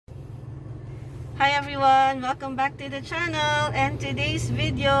Hi everyone! Welcome back to the channel, and today's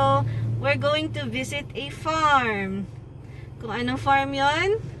video, we're going to visit a farm. Kung anong farm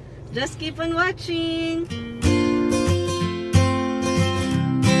yon? Just keep on watching!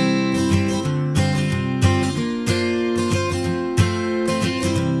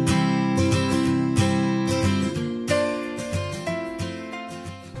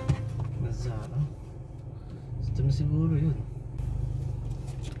 Ito na siguro yun.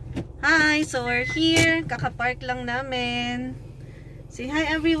 Hi! So we're here. Kakapark lang namin. Say hi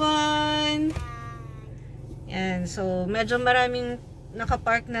everyone! Yan. So medyo maraming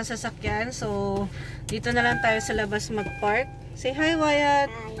nakapark na sasakyan. So dito na lang tayo sa labas magpark. Say hi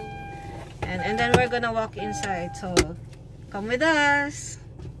Wyatt! Hi! And then we're gonna walk inside. So come with us!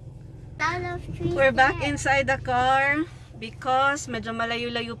 We're back inside the car because medyo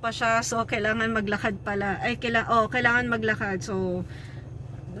malayo-layo pa siya. So kailangan maglakad pala. Kailangan maglakad. So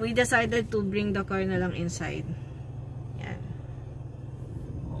we decided to bring the car na lang inside. Yan.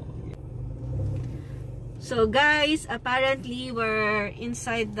 So guys, apparently we're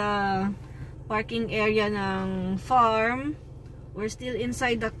inside the parking area ng farm. We're still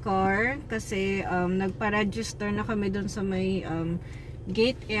inside the car kasi nagpa-register na kami dun sa may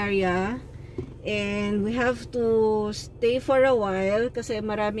gate area. And we have to stay for a while kasi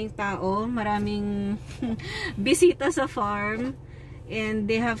maraming tao, maraming bisita sa farm. And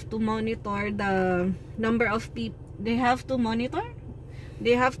they have to monitor the number of people. They have to monitor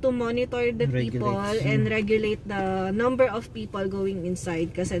the people and regulate the number of people going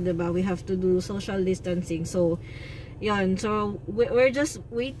inside. Kasi diba, we have to do social distancing. So, yun. So, we're just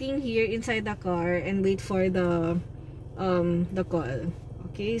waiting here inside the car and wait for the call.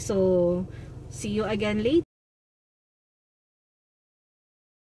 Okay, so see you again later.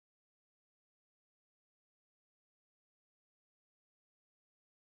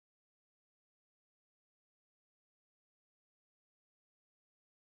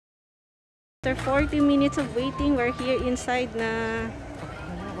 After 40 minutes of waiting, we're here inside na.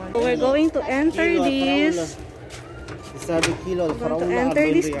 So we're going to enter this. We're going to enter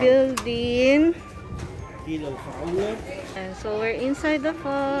this building. And so we're inside the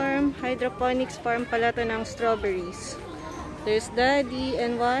farm. Hydroponics farm pala to ng strawberries. There's Daddy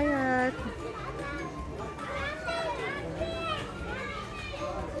and Wyatt.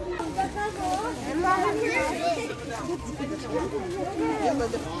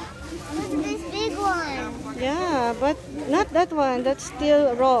 Look at this big one. Yeah, but not that one. That's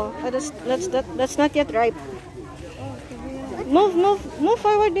still raw. That's not yet ripe. Move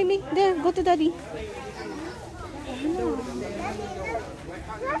forward, baby. There, go to Daddy.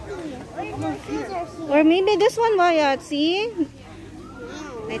 Or maybe this one, Wyatt. See?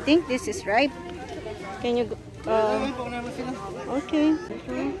 I think this is ripe. Can you go? Okay.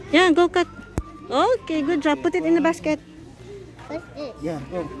 Yeah, go cut. Okay, good job. Put it in the basket. What's this? Yeah,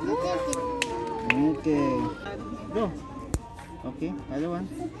 go. Okay. Go. Okay, other one.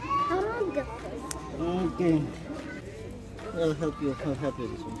 I want the first. Okay. I'll help you. I'll help you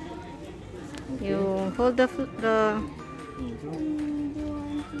this one. Okay. You hold the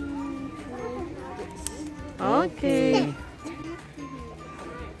Okay.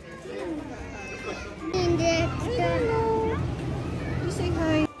 You say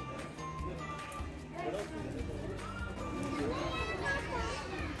hi.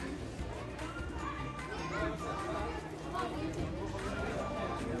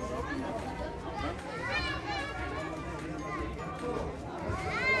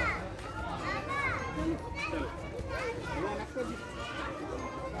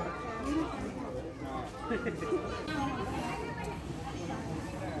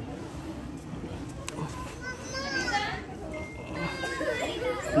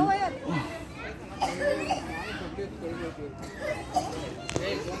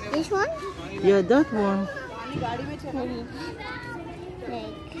 This one? Yeah, that one.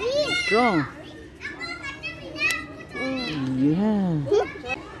 Strong. Yeah.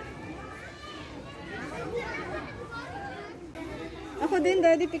 Ako din,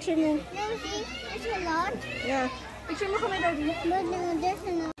 Daddy. Picture mo. Let me see. It's a lot. Yeah. Picture mo kami, Daddy. But no, there's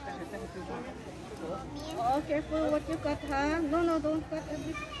enough. Oh, careful what you cut, ha? No, don't cut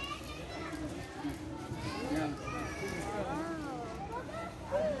everything.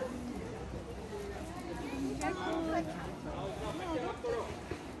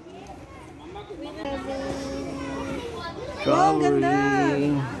 Wow, ganda!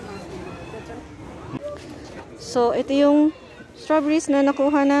 So, ito yung strawberries na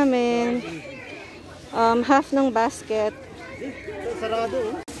nakuha namin. Half ng basket.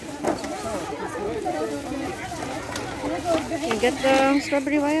 Sarado. You get the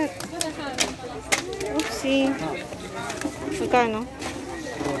strawberry, Wyatt. Oopsie. Magkano?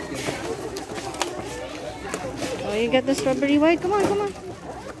 Oh, you got the strawberry white. Come on, come on.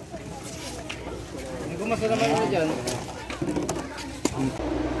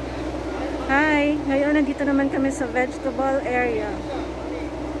 Hi! Ngayon, nandito naman kami sa vegetable area.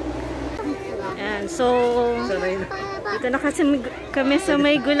 And so, dito na kasi kami sa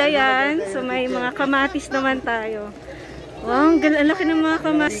may gulayan. So, may mga kamatis naman tayo. Wow, ang laki ng mga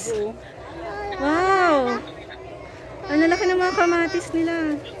kamatis. Wow! Ang laki ng mga kamatis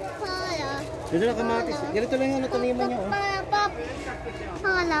nila. Dito na kamatis. Ganito lang yung nataniman niya, oh.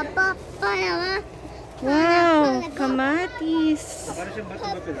 Wow! Kamatis!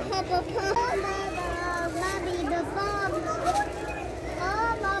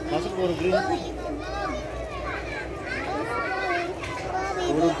 Pasok puro green.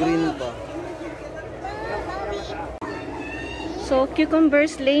 Puro green pa. So,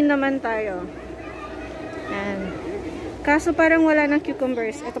 cucumbers lane naman tayo. Yan. Kaso parang wala ng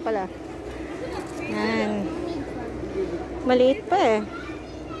cucumbers. Ito pala. Yan. Maliit pa eh.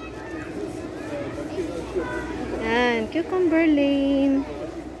 Yan. Cucumber lane.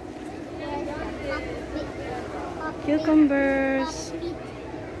 Cucumbers.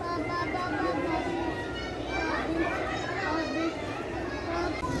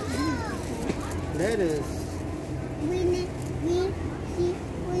 Lettuce.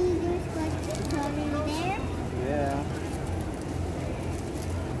 Yeah.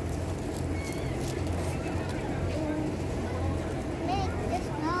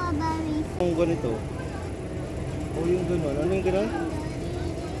 Yung ganito. O yung gano'n. Ano yung gano'n?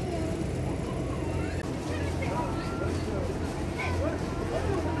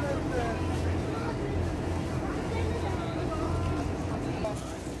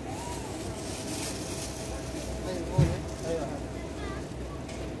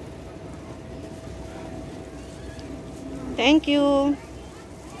 Thank you.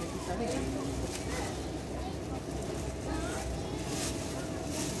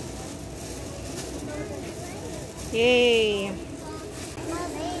 Yay.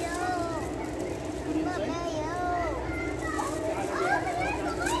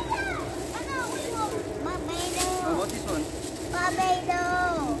 What is this one?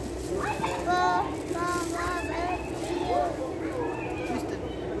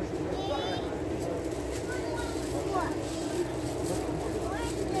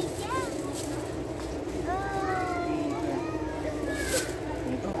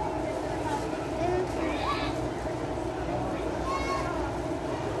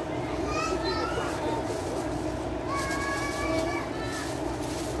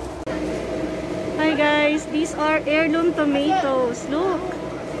 Hi guys, these are heirloom tomatoes. Look.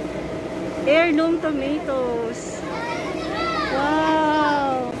 Heirloom tomatoes.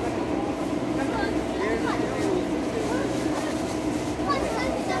 Wow.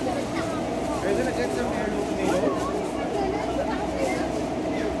 Are you gonna get some heirloom tomatoes?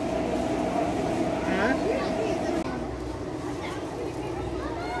 Huh?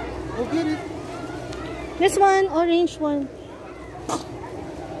 Oh, get it. This one, orange one.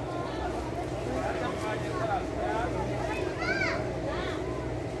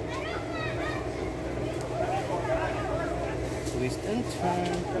 Twist and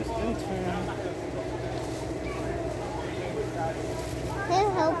turn, twist and turn. Can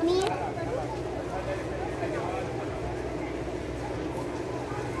you help me?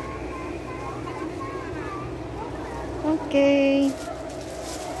 Okay.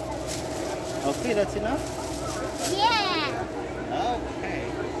 Okay, that's enough? Yeah. Okay.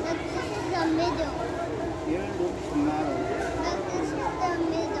 This is the middle. Heirloom tomato. This is the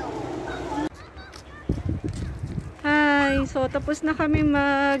middle. Hi. So, tapos na kami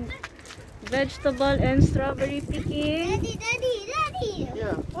mag vegetable and strawberry picking. Daddy.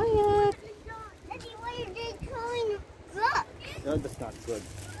 Yeah. What? Daddy, why are they throwing rocks? No, that's not good.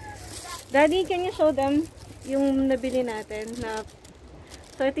 Daddy, can you show them yung nabili natin?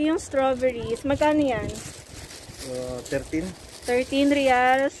 So, ito yung strawberries. Magkano yan? 13. 13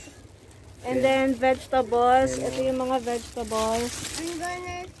 reals. And Okay. then, vegetables. Ito yung mga vegetables. I'm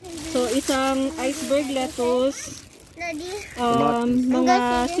gonna So, isang iceberg lettuce. Daddy.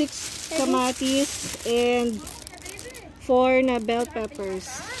 Mga 6 kamatis and 4 na bell peppers.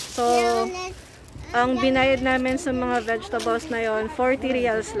 So, ang binayad namin sa mga vegetables na yon 40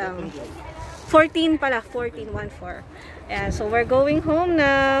 reals lang. 14 pala, 14, 1-4. And so, we're going home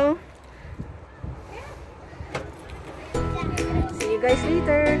now. See you guys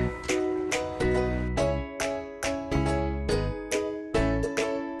later.